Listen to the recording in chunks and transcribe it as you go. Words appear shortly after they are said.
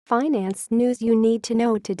finance news you need to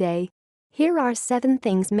know today. Here are 7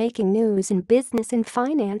 things making news in business and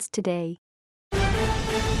finance today.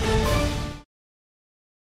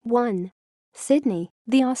 1. Sydney,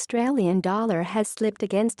 the Australian dollar has slipped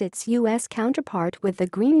against its US counterpart with the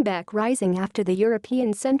greenback rising after the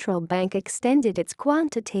European Central Bank extended its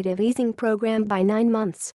quantitative easing program by 9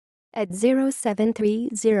 months. At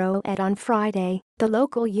 0730 on Friday, the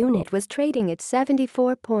local unit was trading at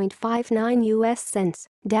 74.59 US cents,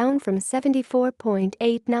 down from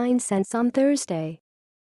 74.89 cents on Thursday.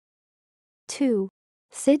 2.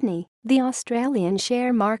 Sydney, the Australian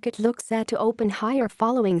share market looks set to open higher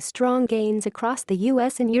following strong gains across the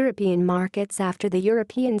US and European markets after the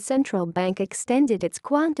European Central Bank extended its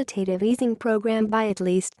quantitative easing program by at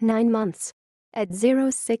least 9 months. At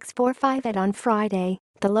 0645 on Friday,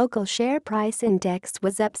 the local share price index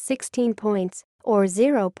was up 16 points, or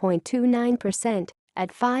 0.29%,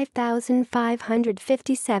 at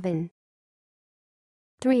 5,557.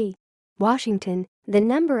 3. Washington, the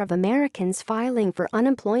number of Americans filing for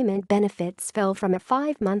unemployment benefits fell from a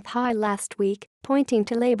 5-month high last week, pointing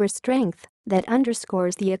to labor strength that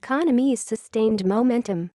underscores the economy's sustained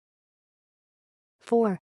momentum.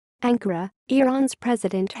 4. Ankara, Iran's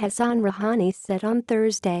President Hassan Rouhani said on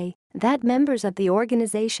Thursday that members of the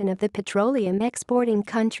Organization of the Petroleum Exporting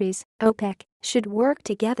Countries, OPEC, should work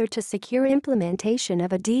together to secure implementation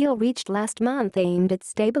of a deal reached last month aimed at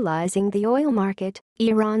stabilizing the oil market,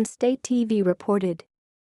 Iran state TV reported.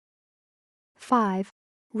 5.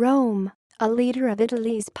 Rome, a leader of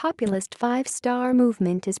Italy's populist Five-Star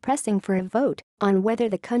Movement is pressing for a vote on whether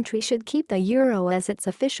the country should keep the euro as its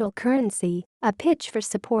official currency, a pitch for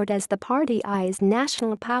support as the party eyes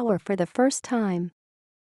national power for the first time.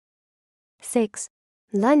 6.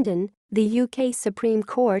 London, the UK Supreme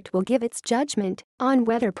Court will give its judgment on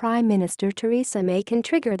whether Prime Minister Theresa May can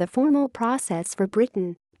trigger the formal process for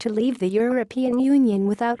Britain to leave the European Union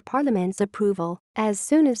without Parliament's approval as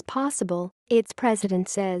soon as possible, its president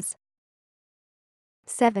says.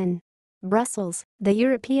 7. Brussels, the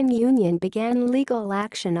European Union began legal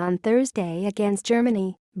action on Thursday against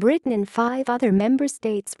Germany, Britain and 5 other member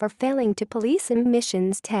states for failing to police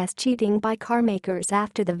emissions test cheating by carmakers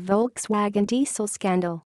after the Volkswagen diesel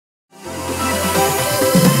scandal.